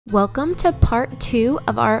Welcome to part 2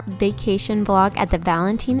 of our vacation vlog at the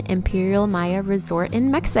Valentin Imperial Maya Resort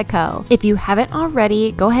in Mexico. If you haven't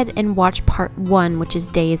already, go ahead and watch part 1, which is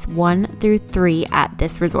days 1 through 3 at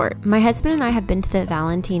this resort. My husband and I have been to the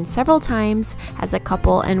Valentin several times as a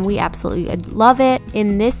couple and we absolutely love it.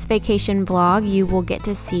 In this vacation vlog, you will get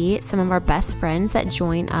to see some of our best friends that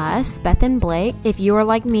join us, Beth and Blake. If you are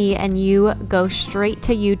like me and you go straight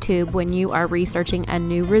to YouTube when you are researching a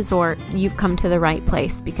new resort, you've come to the right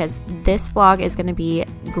place because this vlog is going to be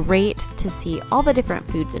great to see all the different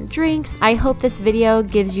foods and drinks. I hope this video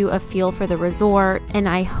gives you a feel for the resort and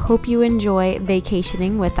I hope you enjoy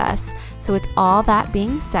vacationing with us. So with all that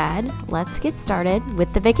being said, let's get started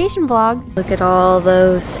with the vacation vlog. Look at all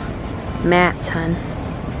those mats, hun.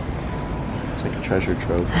 It's like a treasure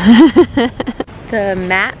trove. The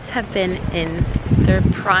mats have been in their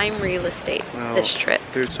prime real estate this trip.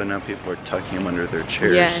 So now people are tucking them under their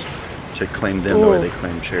chairs. Yes. To claim them the way they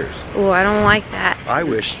claim chairs. Oh, I don't like that. I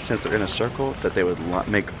wish, since they're in a circle, that they would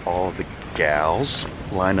make all the gals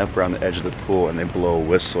line up around the edge of the pool and they blow a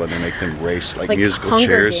whistle and they make them race like musical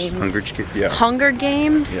chairs. Hunger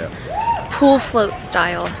Games? Yeah. Pool float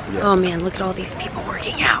style. Yeah. Oh man, look at all these people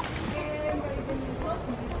working out.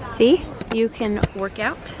 See? You can work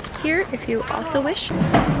out here if you also wish.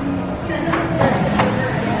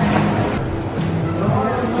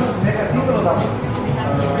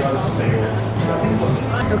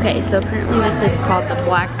 Okay, so apparently this is called the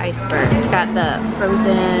Black Iceberg. It's got the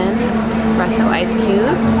frozen espresso ice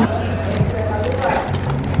cubes.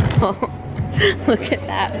 Oh, look at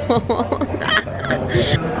that.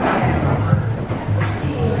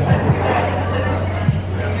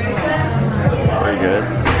 Very good.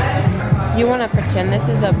 You want to pretend this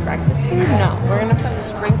is a breakfast food? No, we're going to put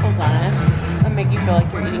sprinkles on it and make you feel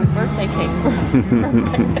like you're eating birthday cake for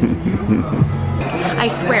breakfast. I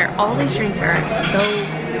swear, all these drinks are so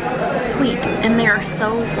sweet and they are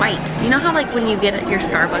so white. You know how like when you get your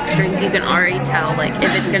Starbucks drink, you can already tell like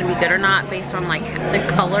if it's gonna be good or not based on like the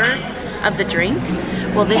color of the drink?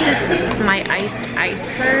 Well, this is my iced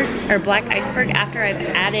iceberg, or black iceberg, after I've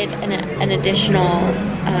added an additional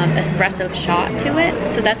espresso shot to it.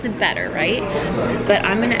 So that's better, right? But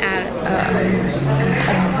I'm gonna add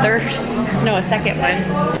a second one.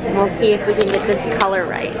 We'll see if we can get this color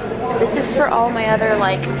right. This is for all my other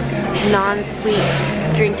like non-sweet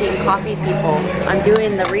drinking coffee people. I'm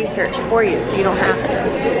doing the research for you so you don't have to.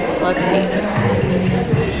 So let's see.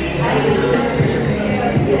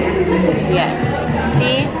 Yes.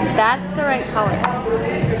 See? That's the right color.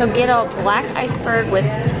 So get a black iceberg with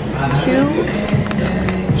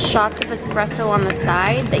 2 shots of espresso on the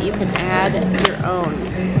side that you can add your own.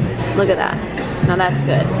 Look at that. Now that's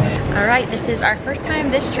good. All right, this is our first time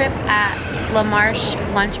this trip at La Marche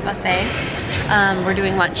Lunch Buffet. We're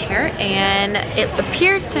doing lunch here, and it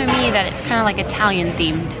appears to me that it's kind of like Italian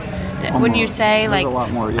themed. Wouldn't you say? Like, a lot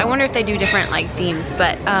more, yeah. I wonder if they do different like themes,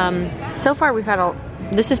 but so far we've had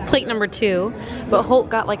this is plate number 2, but Holt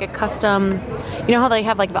got like a custom, you know how they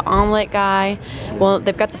have like the omelet guy? Well,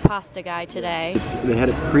 they've got the pasta guy today. They had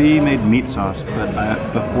a pre-made meat sauce, but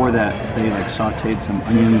before that, they like sauteed some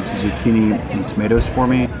onions, zucchini, and tomatoes for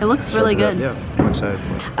me. It looks really good. Yeah, I'm excited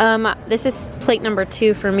for it. This is plate number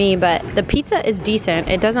 2 for me, but the pizza is decent.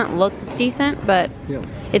 It doesn't look decent, but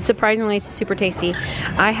it's surprisingly super tasty.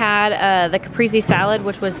 I had the caprese salad,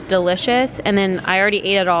 which was delicious, and then I already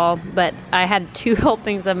ate it all, but I had 2 helpings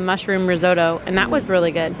of mushroom risotto, and that was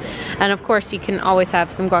really good. And of course, you can always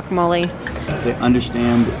have some guacamole. They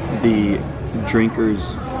understand the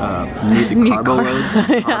drinkers need the carbo load.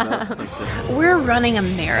 Yeah. We're running a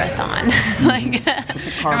marathon. Like,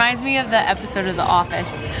 reminds me of the episode of The Office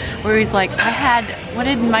where he's like, what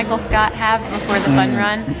did Michael Scott have before the fun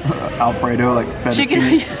run? Alfredo, like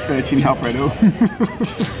fettuccine Alfredo.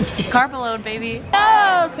 Carbo load, baby.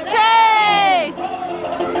 Go, Trace!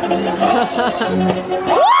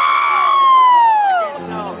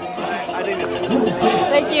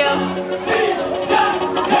 Thank you.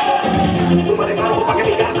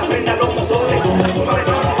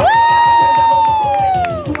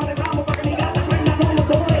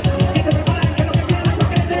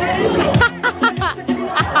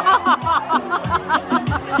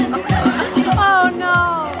 Oh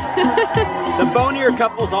no. The bonier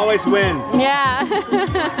couples always win. Yeah.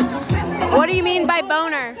 What do you mean by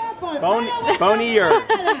boner? Bonier.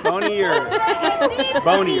 The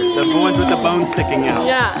ones with the bones sticking out.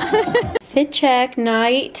 Yeah. Fit check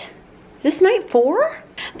night. Is this night 4?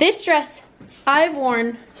 This dress I've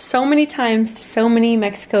worn so many times to so many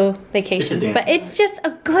Mexico vacations, but it's just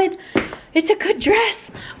a good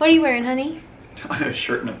dress. What are you wearing, honey? A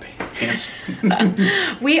shirt and a pants.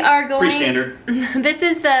 We are going. Pretty standard. This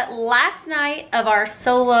is the last night of our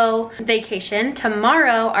solo vacation.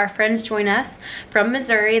 Tomorrow, our friends join us from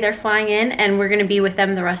Missouri. They're flying in, and we're gonna be with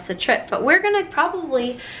them the rest of the trip. But we're gonna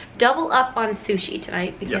probably double up on sushi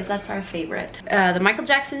tonight because that's our favorite. The Michael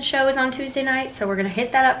Jackson show is on Tuesday night, so we're gonna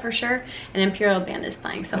hit that up for sure. And Imperial Band is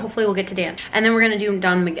playing, so hopefully we'll get to dance. And then we're gonna do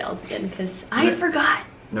Don Miguel's again because I forgot.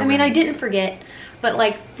 I mean, I didn't forget, but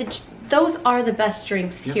like those are the best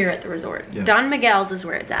drinks here at the resort. Don Miguel's is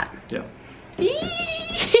where it's at. Yeah.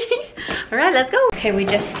 All right, let's go. Okay, we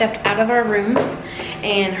just stepped out of our rooms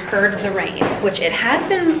and heard the rain, which it has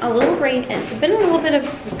been a little rain. It's been a little bit of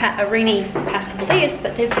a rainy past couple days,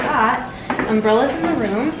 but they've got umbrellas in the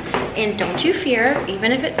room. And don't you fear,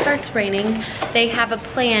 even if it starts raining, they have a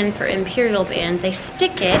plan for Imperial Band. They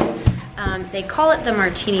stick it, they call it the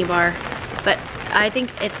Martini Bar, but I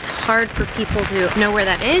think it's hard for people to know where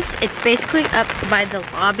that is. It's basically up by the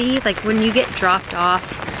lobby. Like when you get dropped off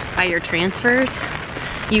by your transfers,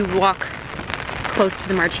 you walk close to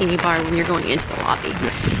the Martini Bar when you're going into the lobby.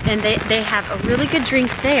 And they have a really good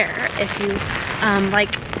drink there if you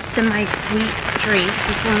like semi-sweet drinks.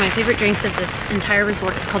 It's one of my favorite drinks of this entire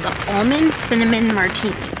resort. It's called the Almond Cinnamon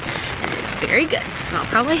Martini. And it's very good. And I'll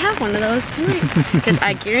probably have one of those tonight because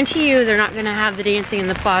I guarantee you they're not gonna have the dancing in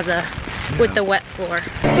the plaza with the wet floor.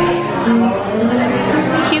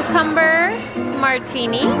 Cucumber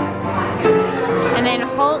martini. And then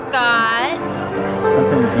Holt got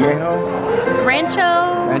something viejo.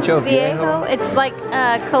 Rancho Viejo. It's like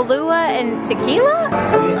Kahlua and tequila.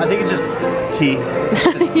 I think it's just tea.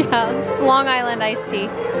 Yeah, just Long Island iced tea.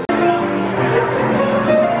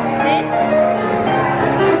 This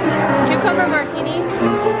cucumber martini,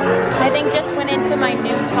 I think just went into my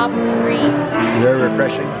new top 3. It's very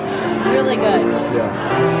refreshing. Really good. Yeah.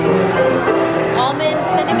 Almond,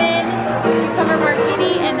 cinnamon, cucumber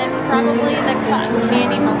martini, and then probably the cotton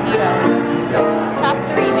candy mojito. Top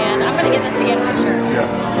 3, man. I'm gonna get this again for sure. Yeah.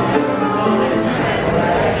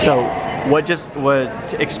 So,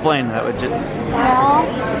 explain that? Well,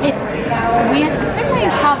 we had been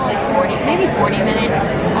waiting probably 40 minutes, I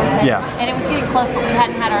would say. Yeah. And it was getting close, but we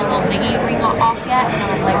hadn't had our little thingy ring off yet. And I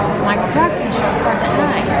was like, Michael Jackson show starts at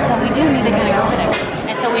 9, so we do need to kind of go over there.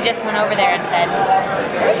 And so we just went over there and said,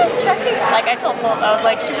 we're just checking. Like I told Holt, I was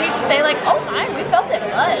like, should we just say like, oh my, we felt it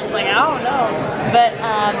was. Like, I don't know. But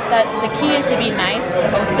the key is to be nice to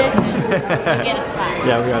the hostess and get a spot.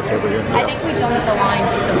 Yeah, we got over here. I think we jumped the line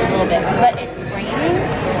just a little bit, but it's raining.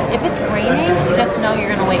 If it's raining, just know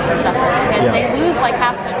you're gonna wait for supper because they lose like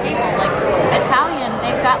half their table. Like Italian,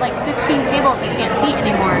 they've got like 15 tables they can't seat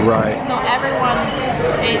anymore. Right. So everyone,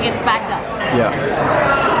 it gets backed up. Yeah.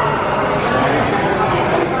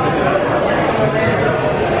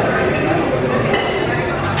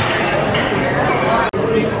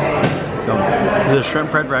 The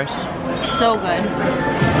shrimp fried rice. So good.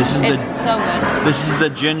 It's so good. This is the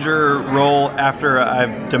ginger roll after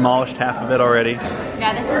I've demolished half of it already.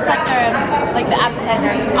 Yeah, this is like the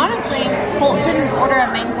appetizer. Honestly, Holt didn't order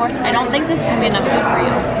a main course. I don't think this is gonna be enough food for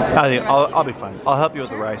you. I think I'll be fine. I'll help you with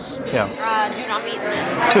the rice. Yeah. Dude, I'm eating this.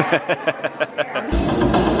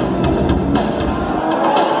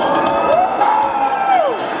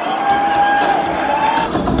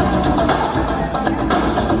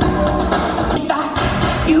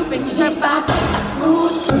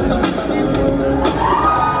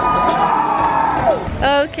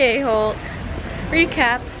 Okay, Holt.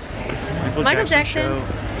 Recap. Michael Jackson. Show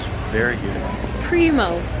was very good.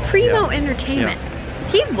 Primo entertainment. Yeah.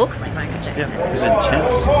 He looks like Michael Jackson. Yeah, it was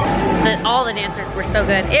intense. All the dancers were so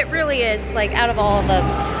good. It really is, like, out of all the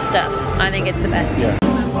stuff, I think it's the best. Yeah.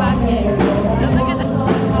 Look at this.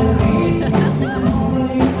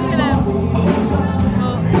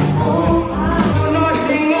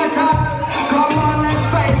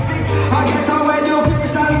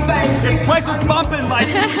 This place was bumping like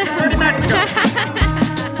 30 minutes ago.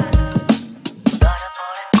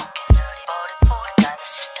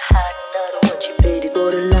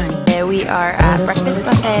 There we are at breakfast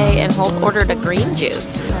buffet, and Holt ordered a green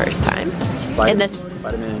juice first time.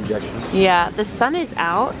 Vitamin injection. Yeah, the sun is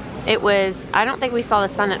out. It was, I don't think we saw the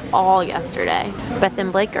sun at all yesterday. Beth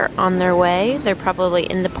and Blake are on their way. They're probably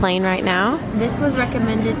in the plane right now. This was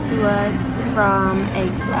recommended to us from a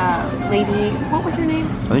lady, what was her name?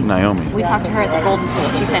 I think Naomi. We talked to her at the Golden Pool.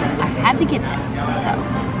 She said, I had to get this, so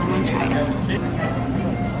I'm gonna try it.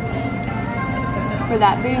 For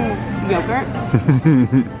that being yogurt,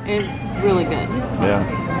 it's really good. Yeah.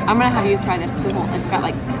 I'm gonna have you try this too. It's got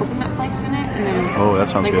like coconut flakes in it, and then Oh, that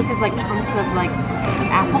sounds like good. this is like chunks of like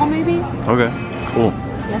apple maybe. Okay, cool.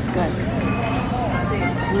 That's good.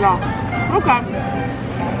 Yeah. Okay.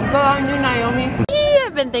 Go on, do Naomi. Yeah,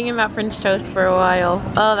 I've been thinking about French toast for a while.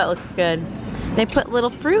 Oh, that looks good. They put little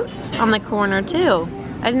fruits on the corner too.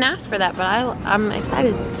 I didn't ask for that, but I'm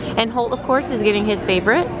excited. And Holt, of course, is getting his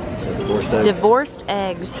favorite. Divorced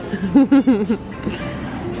eggs.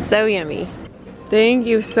 So yummy. Thank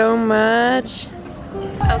you so much.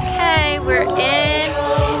 Okay, we're in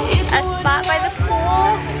a spot by the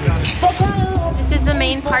pool. This is the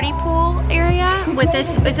main party pool area with this,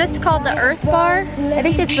 is this called the Earth Bar? I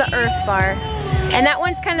think it's the Earth Bar. And that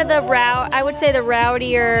one's kind of the I would say the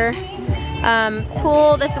rowdier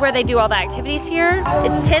pool. This is where they do all the activities here.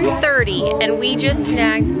 It's 10:30 and we just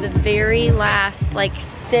snagged the very last like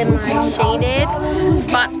semi-shaded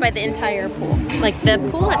spots by the entire pool. Like the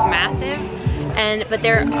pool is massive, but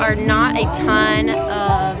there are not a ton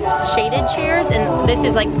of shaded chairs, and this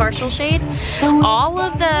is like partial shade. All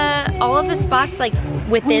of the spots like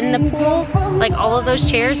within the pool, like all of those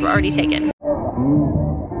chairs were already taken.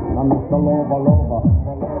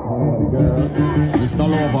 Mr.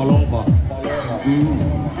 Lover Lover.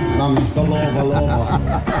 Now Mr. Lover Lover.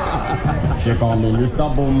 She call me Mr.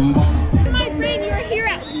 Bombast. My friend, you were here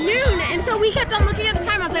at noon, and so we kept on looking at the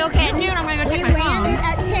time. I was like, okay, at noon I'm gonna go check my phone.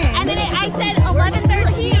 At 10. And then I said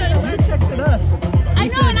 11:13. You texted us. I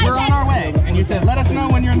know, and we're on our way, and you said, let us know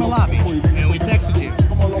when you're in the lobby. And we texted you.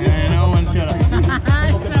 And no one showed up.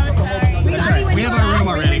 I'm so sorry. That's right. We have our room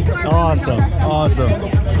already. Awesome, awesome.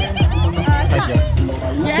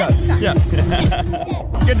 Yeah.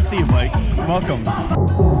 Good to see you, Mike. Welcome.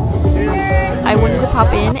 I wanted to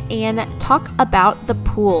pop in and talk about the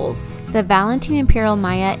pools. The Valentin Imperial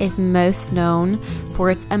Maya is most known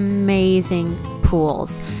for its amazing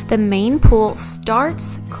pools. The main pool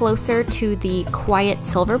starts closer to the quiet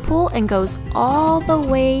silver pool and goes all the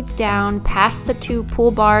way down past the two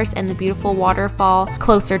pool bars and the beautiful waterfall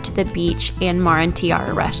closer to the beach and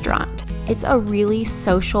Marantiara restaurant. It's a really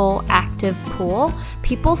social, active pool.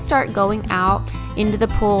 People start going out into the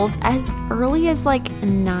pools as early as like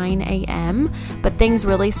 9 a.m., but things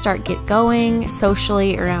really start get going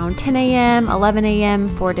socially around 10 a.m., 11 a.m.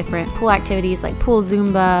 for different pool activities like pool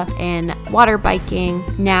Zumba and water biking.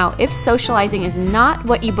 Now, if socializing is not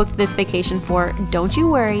what you booked this vacation for, don't you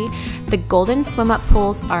worry. The Golden Swim Up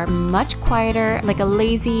pools are much quieter, like a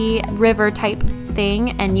lazy river type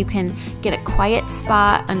thing, and you can get a quiet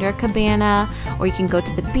spot under a cabana, or you can go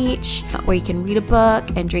to the beach where you can read a book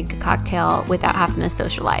and drink a cocktail without having to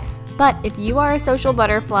socialize. But if you are a social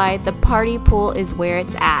butterfly, the party pool is where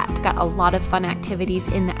it's at. It's got a lot of fun activities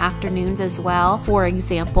in the afternoons as well. For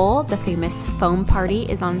example, the famous foam party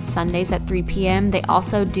is on Sundays at 3 p.m. They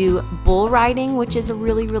also do bull riding, which is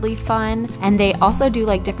really, really fun. And they also do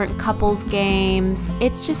like different couples games.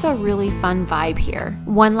 It's just a really fun vibe here.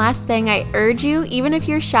 One last thing, I urge you, even if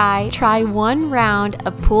you're shy, try one round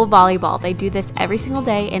of pool volleyball. They do this every single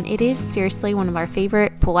day, and it is seriously one of our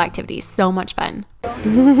favorite pool activities. So much fun. Try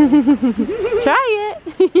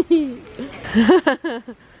it.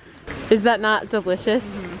 Is that not delicious?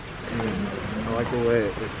 I like the way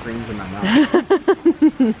it creams in my mouth.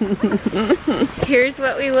 Here's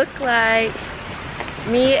what we look like.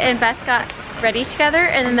 Me and Beth got ready together,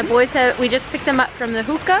 and then the boys we just picked them up from the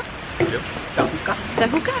hookah. Yep. The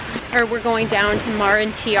hookah. Or we're going down to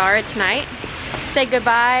Marantiara tonight. Say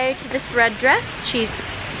goodbye to this red dress. She's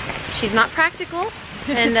not practical,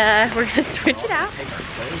 and we're gonna switch it out.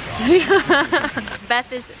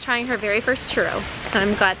 Beth is trying her very first churro, and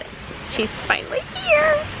I'm glad that she's finally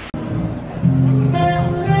here.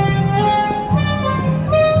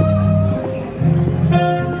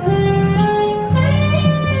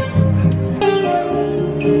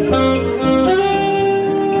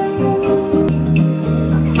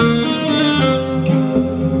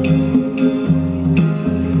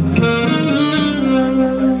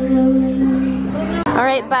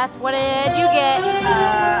 Beth, what did you get?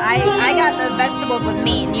 I got the vegetables with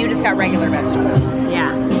meat, and you just got regular vegetables.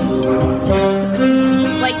 Yeah.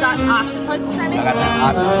 Like got octopus kind of? I got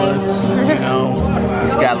that octopus, you know.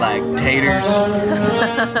 It's got like taters.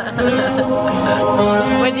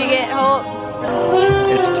 What'd you get, Holt?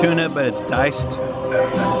 It's tuna, but it's diced.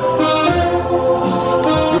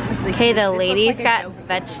 Okay, the ladies got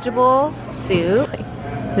vegetable soup.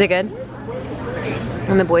 Is it good?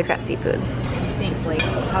 And the boys got seafood. Blake,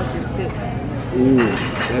 how's your soup? Ooh,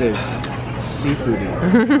 that is seafoody.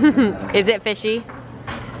 Is it fishy?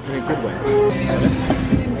 In a good way.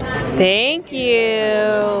 Thank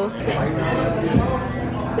you.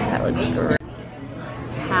 That looks great.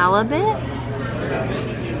 Halibut?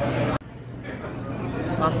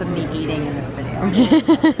 Lots of meat eating in this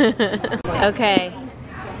video. Okay.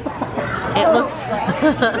 It looks,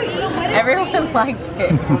 everyone liked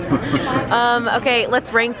it. Okay,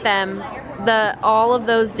 let's rank them. All of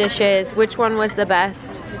those dishes, which one was the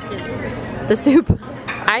best? The soup.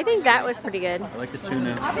 I think that was pretty good. I like the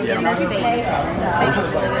tuna. Yeah.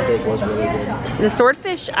 Steak was really good. The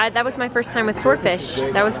swordfish, that was my first time with swordfish.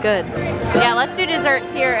 That was good. Yeah, let's do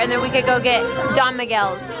desserts here and then we could go get Don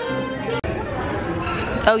Miguel's.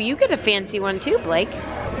 Oh, you get a fancy one too, Blake.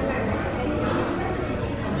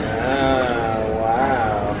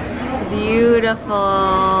 Wow.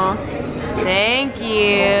 Beautiful. Thank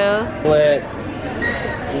you. Split.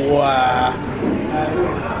 Wow.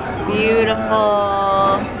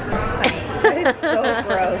 Beautiful. So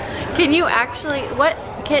gross. Can you actually,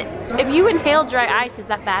 if you inhale dry ice, is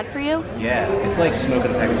that bad for you? Yeah, it's like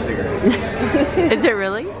smoking a pack of cigarettes. Is it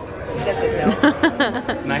really?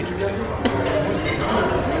 It's nitrogen.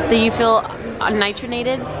 Do you feel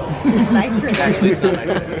nitronated? Nitrogen. Actually, it's not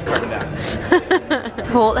nitrogen, it's carbon dioxide.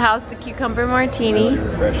 Holt, how's the cucumber martini? Really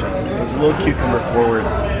refreshing. It's a little cucumber forward.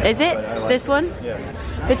 Is it? Like This one? Yeah.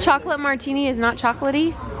 The chocolate martini is not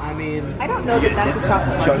chocolatey? I mean, I don't know that that's a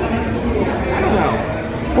chocolate martini. I don't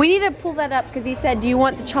know. We need to pull that up because he said, do you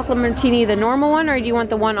want the chocolate martini, the normal one, or do you want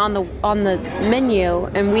the one on the menu?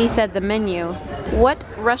 And we said the menu. What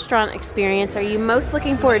restaurant experience are you most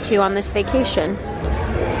looking forward to on this vacation?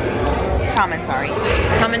 Commentary.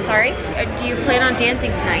 Commentary? Do you plan on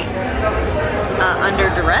dancing tonight? Under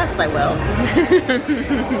duress, I will.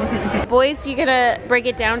 Boys, you gonna break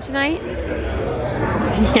it down tonight?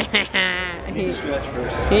 Need to stretch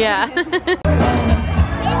first. Yeah.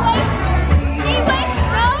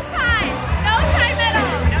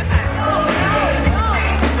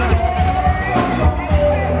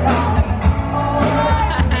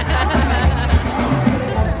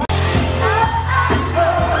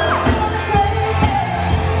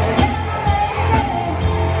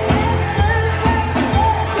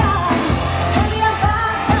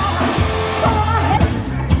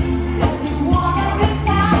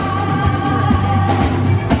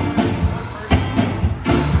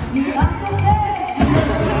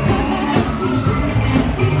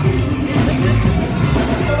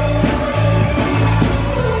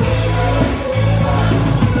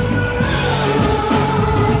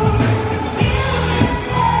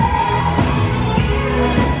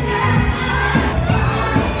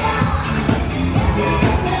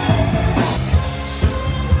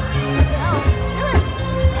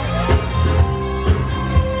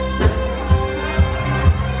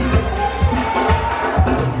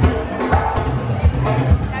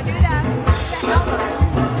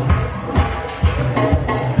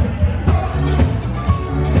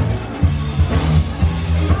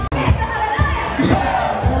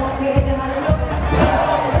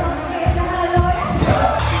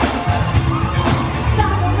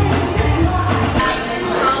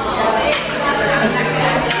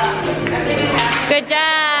 Good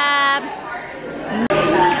job.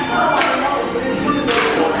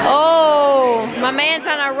 Oh, my man's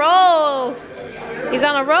on a roll. He's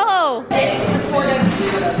on a roll.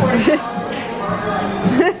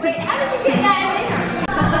 Wait, how did you get that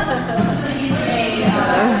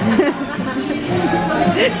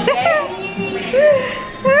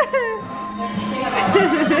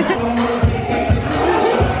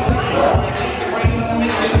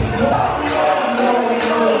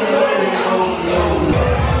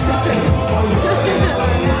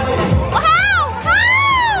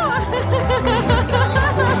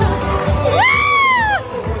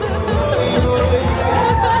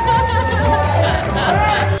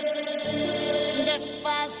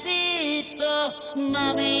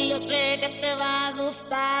Mami, yo sé que te va a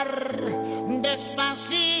gustar.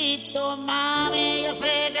 Despacito, mami, yo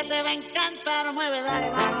sé que te va a encantar. Mueve,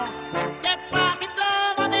 dale, vamos. Despacito,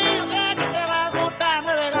 mami, yo sé que te va a gustar.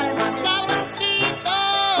 Mueve, dale, más sabrosito.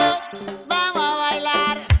 Vamos a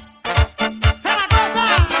bailar. ¡Es la cosa!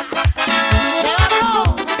 ¡Levantó!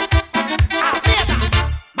 ¡Aprieta!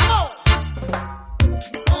 ¡Vamos!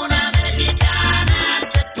 Una mexicana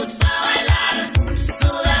se puso a bailar.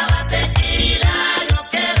 Sudaba tequila, yo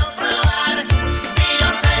quiero probar. Y yo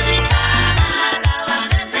soy mexicana, la van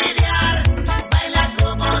a envidiar. Bailas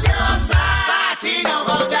como diosa, fácil no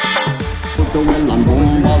volver. Put the well and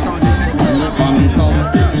bombas,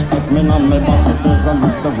 fantastic. Touch me on my back, says I'm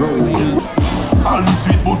Mr. Rowe. All these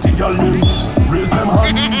sweet booty girl, raise them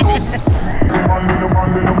hands up.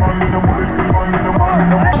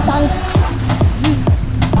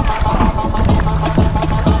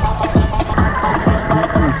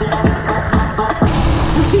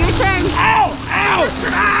 Your turn. Ow! Ow!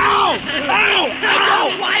 Ow! Ow!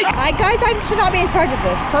 Ow! Guys, I should not be in charge of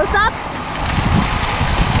this. Close up.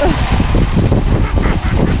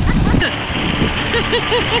 You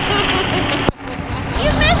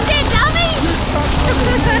missed it, dummy!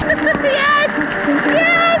 Yes!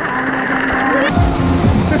 Yes!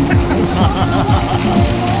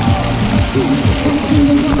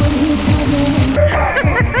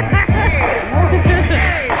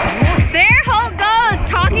 There Holt goes,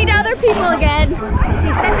 talking to other people again.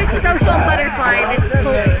 He's such a social butterfly, this Holt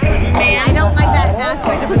man. I don't like that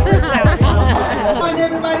aspect of his personality. And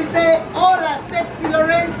everybody say, hola, sexy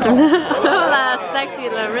Lorenzo. Hola, sexy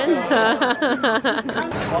Lorenzo.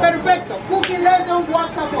 Perfecto. Cooking lesson,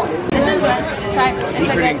 guacamole. This is what, try it.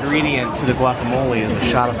 Secret ingredient to the guacamole is a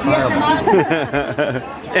shot of fireball.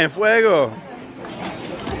 En fuego.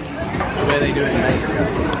 That's the way they do it in Mexico.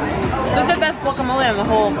 This is the best guacamole in the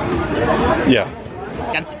whole. Yeah.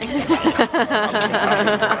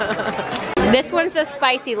 This one's the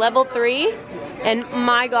spicy, level 3. And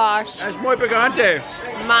my gosh. Es muy picante.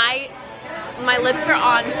 My lips are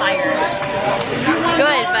on fire.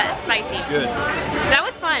 Good, but spicy. Good. That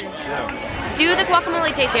was fun. Yeah. Do the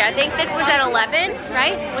guacamole tasting. I think this was at 11,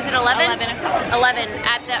 right? Was it 11? 11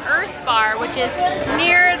 at the Earth Bar, which is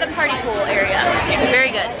near the party pool area. Very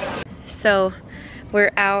good. So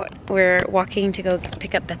we're out, we're walking to go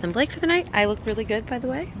pick up Beth and Blake for the night. I look really good, by the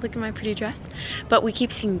way. Look at my pretty dress. But we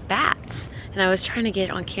keep seeing bats. And I was trying to get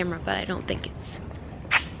it on camera, but I don't think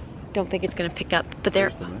it's gonna pick up. But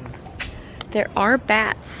there are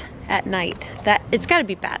bats at night. It's gotta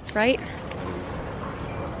be bats, right?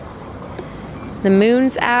 The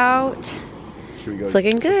moon's out. It's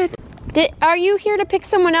looking good. Are you here to pick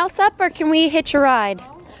someone else up, or can we hitch a ride?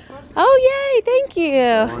 Oh yay, thank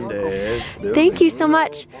you. Thank you so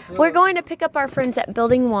much. We're going to pick up our friends at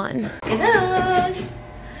Building 1. Look at us.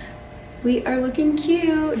 We are looking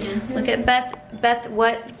cute. Look at Beth. Beth,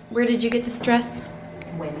 where did you get this dress?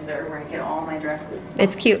 Windsor, where I get all my dresses.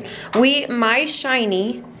 It's cute. My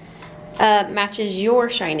shiny matches your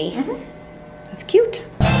shiny. That's cute.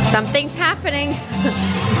 Something's happening.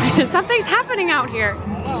 Something's happening out here.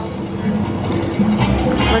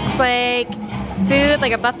 Looks like food,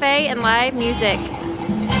 like a buffet and live music.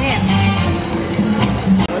 Man.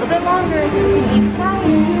 A little bit longer until we can eat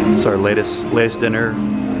Italian. It's our latest dinner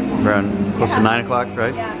around close to 9 o'clock,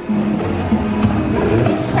 right? Yeah.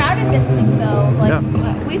 It's crowded this week though. Like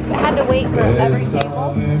we've had to wait for every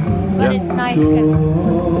table, but it's nice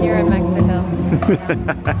because you're in Mexico.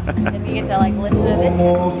 And you get to like listen to this.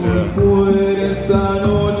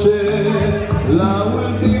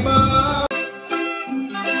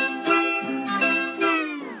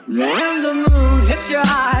 When the moon hits your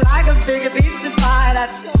eye like a big pizza pie,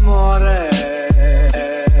 that's amore.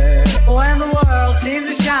 When the world seems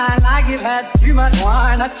to shine like you've had too much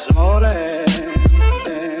wine, that's amore.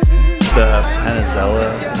 The panizella,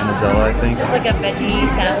 I think. It's like a veggie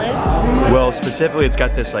salad. Well, specifically, it's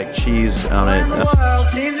got this like cheese on it. When the world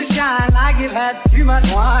seems to shine like you've had too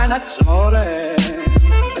much wine, that's amore.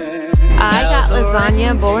 I got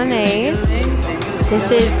lasagna bolognese.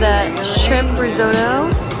 This is the shrimp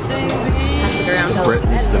risotto. Pass it around.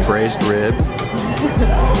 The braised rib.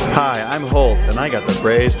 Hi, I'm Holt, and I got the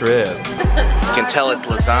braised rib. You can tell it's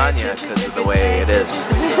lasagna because of the way it is.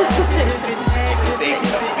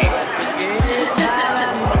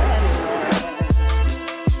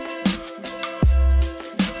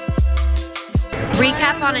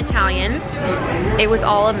 Recap on Italian. It was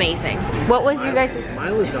all amazing. What was you guys' My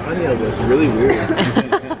lasagna was really weird.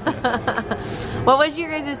 What was your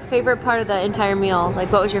guys' favorite part of the entire meal?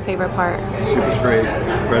 Like, what was your favorite part? Soup was great.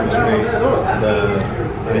 Bread was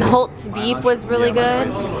great. Holt's beef was really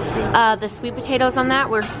good. The sweet potatoes on that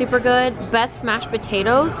were super good. Beth's mashed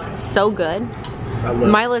potatoes, so good.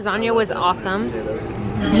 My lasagna was awesome.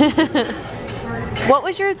 What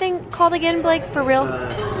was your thing called again, Blake, for real?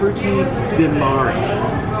 Frutti di mare.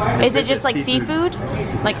 Is it just like seafood?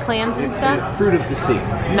 Like clams and stuff? Fruit of the sea.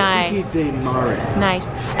 Nice. Frutti di mare. Nice.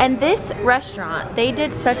 And this restaurant, they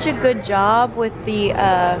did such a good job with the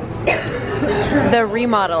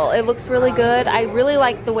remodel. It looks really good. I really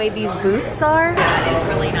like the way these booths are. Yeah, it's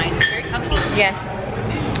really nice. Very comfy. Yes.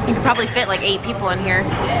 You could probably fit like 8 people in here.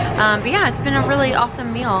 But yeah, it's been a really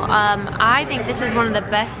awesome meal. I think this is one of the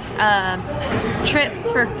best trips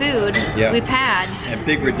for food we've had. And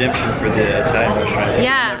big redemption for the Italian restaurant.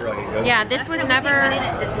 Yeah, this was never.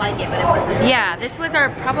 Yeah, this was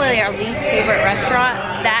probably our least favorite restaurant.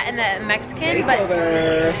 That and the Mexican,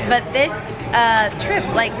 but this trip,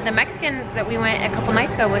 like the Mexican that we went a couple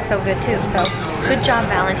nights ago, was so good too. So good job,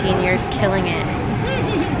 Valentin. You're killing it.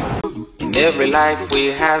 In every life we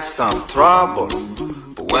have some trouble,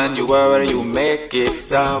 but when you worry you make it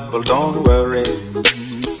double. Don't worry,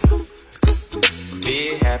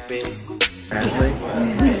 be happy, Ashley,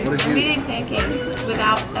 what did I'm you? eating pancakes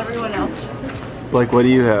without everyone else. Like, what do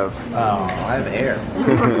you have? Oh, I have air.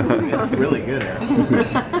 It's really good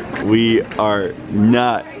air. We are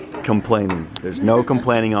not complaining. There's no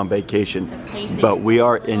complaining on vacation, but we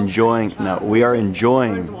are enjoying. No, we are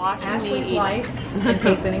enjoying. Ashley's life, in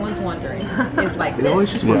case anyone's wondering, is like It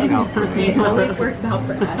always just works out for me. It always works out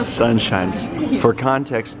for Ashley. Sunshines. For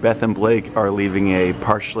context, Beth and Blake are leaving a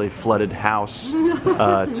partially flooded house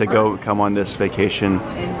to come on this vacation.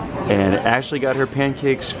 And Ashley got her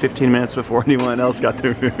pancakes 15 minutes before anyone else got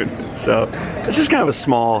their food. So it's just kind of a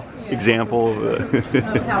small example of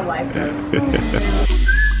How life goes.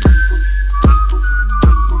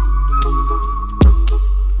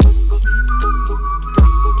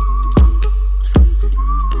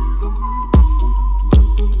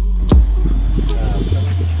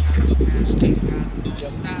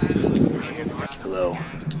 Hello.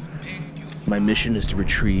 My mission is to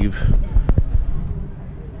retrieve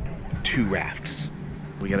 2 rafts.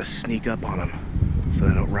 We gotta sneak up on them so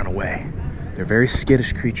they don't run away. They're very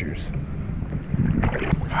skittish creatures.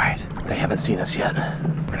 Alright, they haven't seen us yet.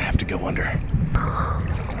 We're gonna have to go under.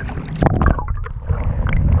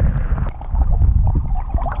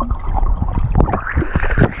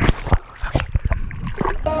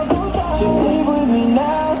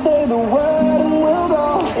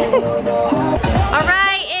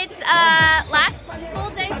 Alright, it's last full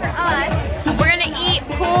day for us. We're gonna eat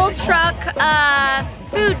pool truck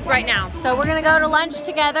food right now. So we're gonna go to lunch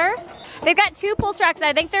together. They've got 2 pool trucks.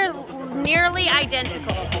 I think they're nearly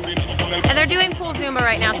identical. And they're doing Pool Zuma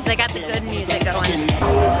right now, so they got the good music going.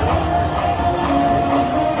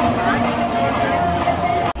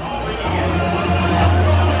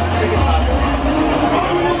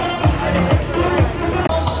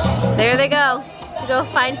 There they go, to go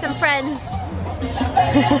find some friends.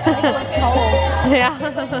 Yeah.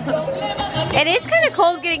 It is kind of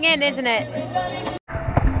cold getting in, isn't it?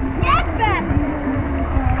 Yes, Beth!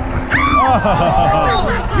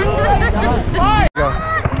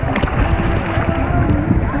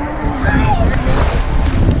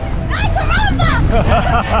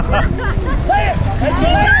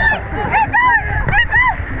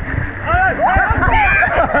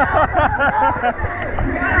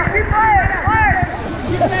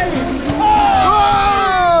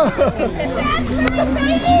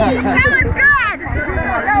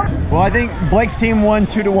 Well, I think Blake's team won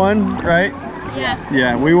 2-1, right? Yeah.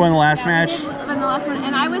 Yeah, we won the last match. We won the last one,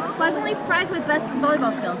 and I was pleasantly surprised with Beth's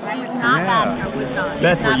volleyball skills. She's not bad.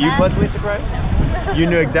 Beth, were you pleasantly surprised? You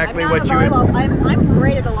knew exactly what you would. I'm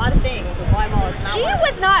great at a lot of things, but volleyball is not. She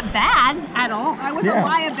was not bad at all. I was a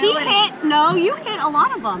liability. She hit, no, you hit a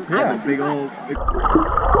lot of them. I was big impressed.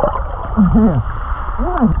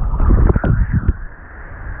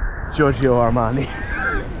 Giorgio Armani.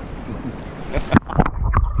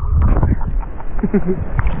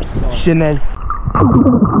 Chanel.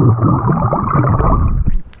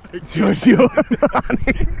 Giorgio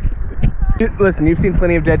Armani. Listen, you've seen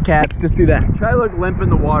plenty of dead cats. Just do that. Try to look limp in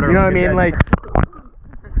the water. You know what I mean? Like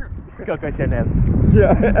Coco Chanel.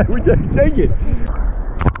 Yeah, we take it.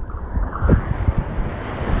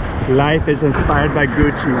 Life is inspired by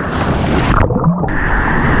Gucci.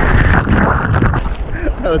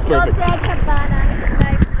 That was perfect.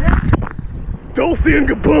 Dolce and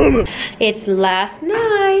Gabbana. It's last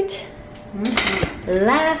night.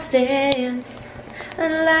 Last dance.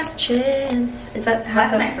 Last chance. Is that how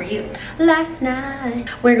Last night for you. Last night.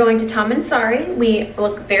 We're going to Tom and Sari. We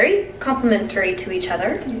look very complimentary to each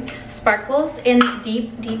other. Sparkles in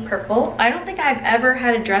deep, deep purple. I don't think I've ever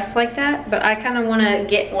had a dress like that, but I kind of want to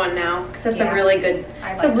get one now because that's a really good,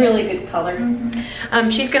 it's a really good color.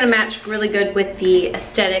 She's gonna match really good with the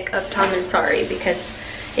aesthetic of Tom and Sari because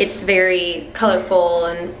it's very colorful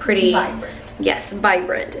and pretty. Vibrant. Yes,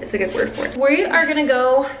 vibrant is a good word for it. We are gonna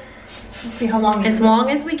go see how long as long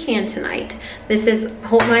as we can tonight. This is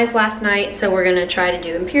Holt and I's last night, so we're gonna try to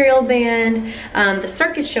do Imperial Band. The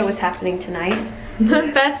circus show is happening tonight.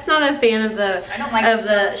 Beth's not a fan of the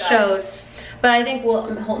shows, but I think Holt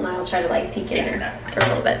and I will try to like peek in there for a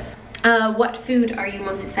little bit. What food are you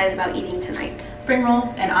most excited about eating tonight? Spring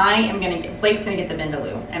rolls, and I am gonna get, Blake's gonna get the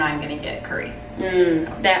vindaloo, and I'm gonna get curry.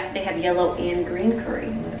 That they have yellow and green curry.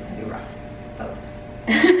 That's gonna be rough. Both.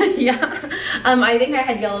 Yeah. I think I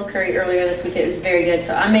had yellow curry earlier this week. It was very good,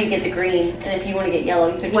 so I may get the green. And if you want to get yellow,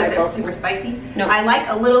 you could try both. Was it super spicy? No. I like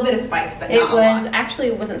a little bit of spice, but not it a was lot. actually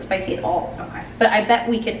it wasn't spicy at all. Okay. But I bet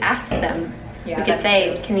we could ask them. Yeah, we could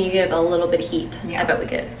say, can you give a little bit of heat? Yeah. I bet we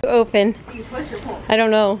could. Open. Do you push or pull? I don't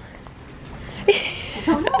know. I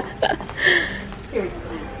don't know. Here we go.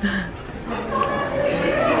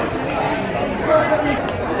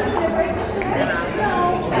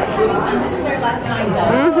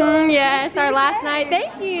 right,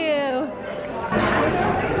 thank you.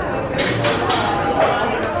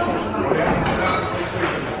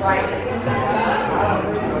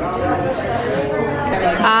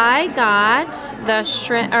 I got the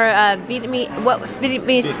shrimp or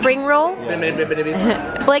Vietnamese spring roll.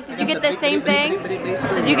 Blake, did you get the same thing?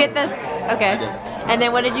 Did you get this? Okay. And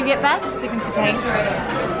then what did you get, Beth? Chicken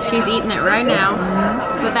satay. She's eating it right now.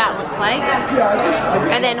 That's what that looks like.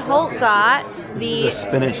 And then Holt got the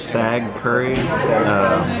spinach sag curry.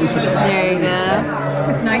 there you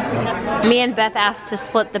go. It's nice. Me and Beth asked to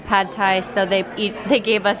split the pad thai, so they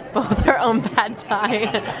gave us both our own pad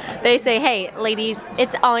thai. They say, hey, ladies,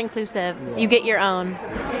 it's all inclusive. You get your own.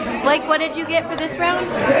 Blake, what did you get for this round?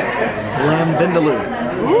 Lamb vindaloo.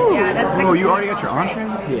 Ooh. Yeah, that's Oh, you already got your entree?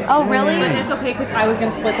 Yeah. Oh, really? It's okay because I was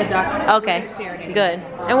gonna split the duck. Okay, good.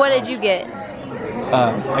 And what did you get?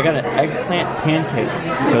 I got an eggplant pancake.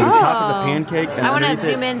 So the top is a pancake, and I want to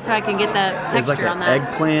underneath zoom in so I can get the it's like texture on an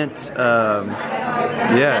that. Eggplant.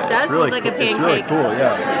 Yeah, That does it's really look like a It's really pancake. cool.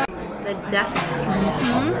 Yeah. The duck.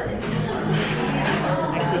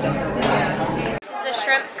 Actually, don't. This is the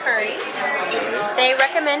shrimp curry. They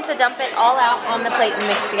recommend to dump it all out on the plate and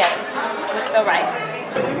mix together with the rice.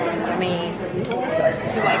 I mean,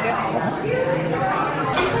 You like it?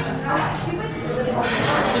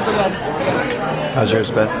 Super good. How's yours,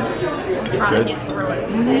 Beth? Trying Good? to get through it.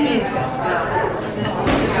 It is good. This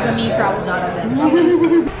is a me problem, not a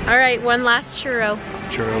them. all right, one last churro.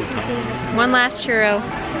 Churro time. One last churro.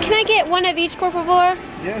 Can I get one of each, por favor?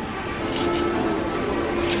 Yes.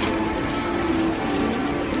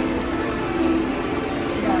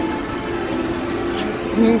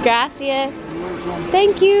 Gracias.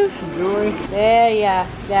 Thank you. Enjoy. Yeah,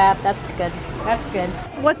 that's good. That's good.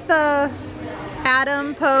 What's the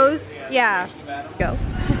Adam pose? Yeah. Go.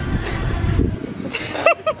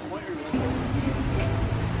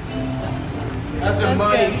 That's a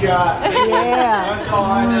money shot. Yeah. That's all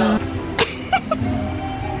I know.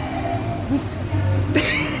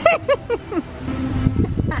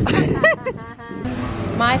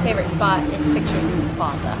 My favorite spot is pictures in the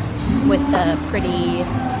plaza with the pretty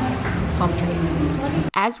palm trees.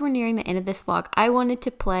 As we're nearing the end of this vlog, I wanted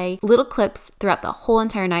to play little clips throughout the whole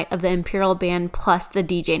entire night of the Imperial Band plus the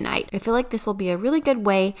DJ night. I feel like this will be a really good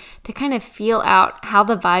way to kind of feel out how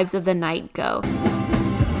the vibes of the night go.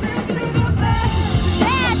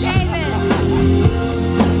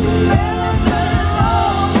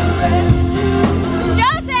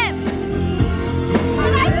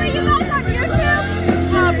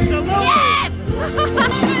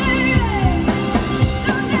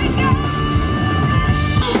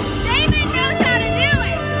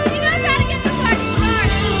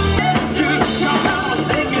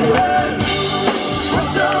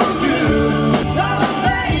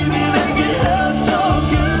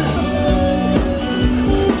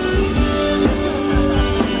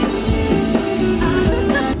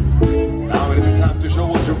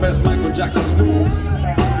 Jackson's moves.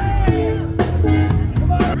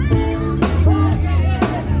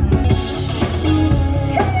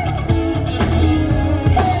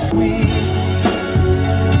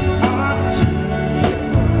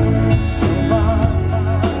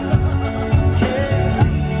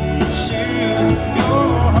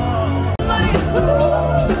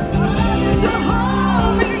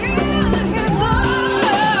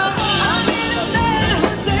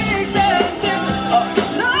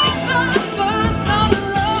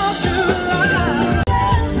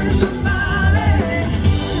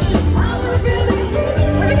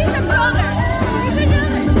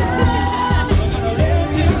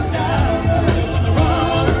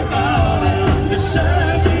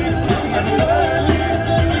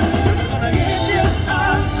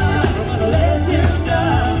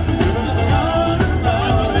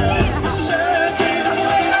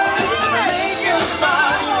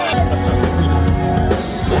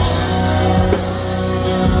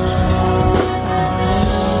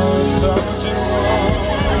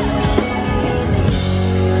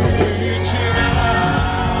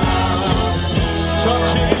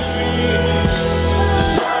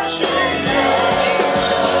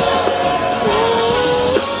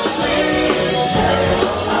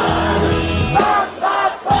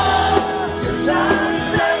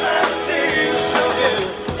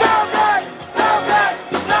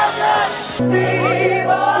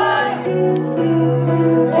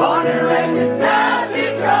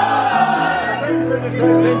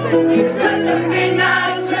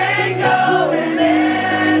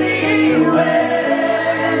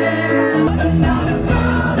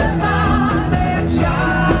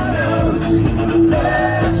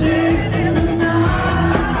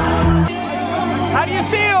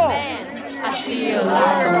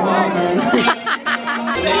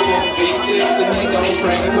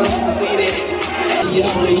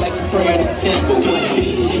 pray to take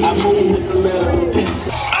away. I move with the letter of peace.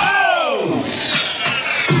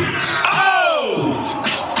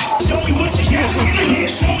 Show me what you got.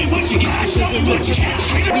 Show me what you got. Show me what you got.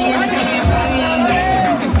 We in this campaign.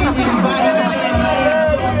 You can see me embody the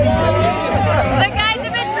The guys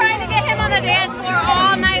have been trying to get him on the dance floor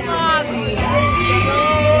all night long.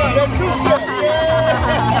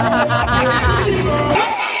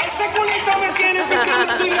 Ese culito me tiene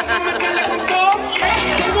pensando, estoy loco, me tiene con todo.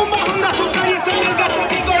 Tengo un bajón de azúcar y ese es el gato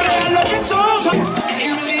que corre lo que son.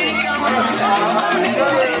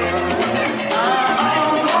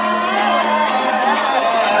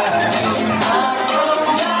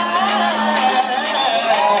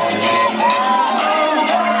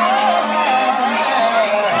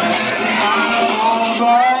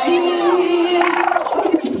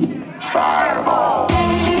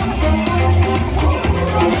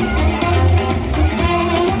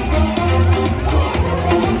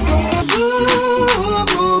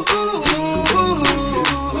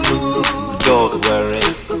 Don't worry,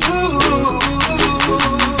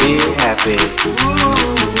 be happy.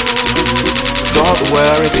 Don't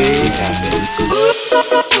worry, be happy.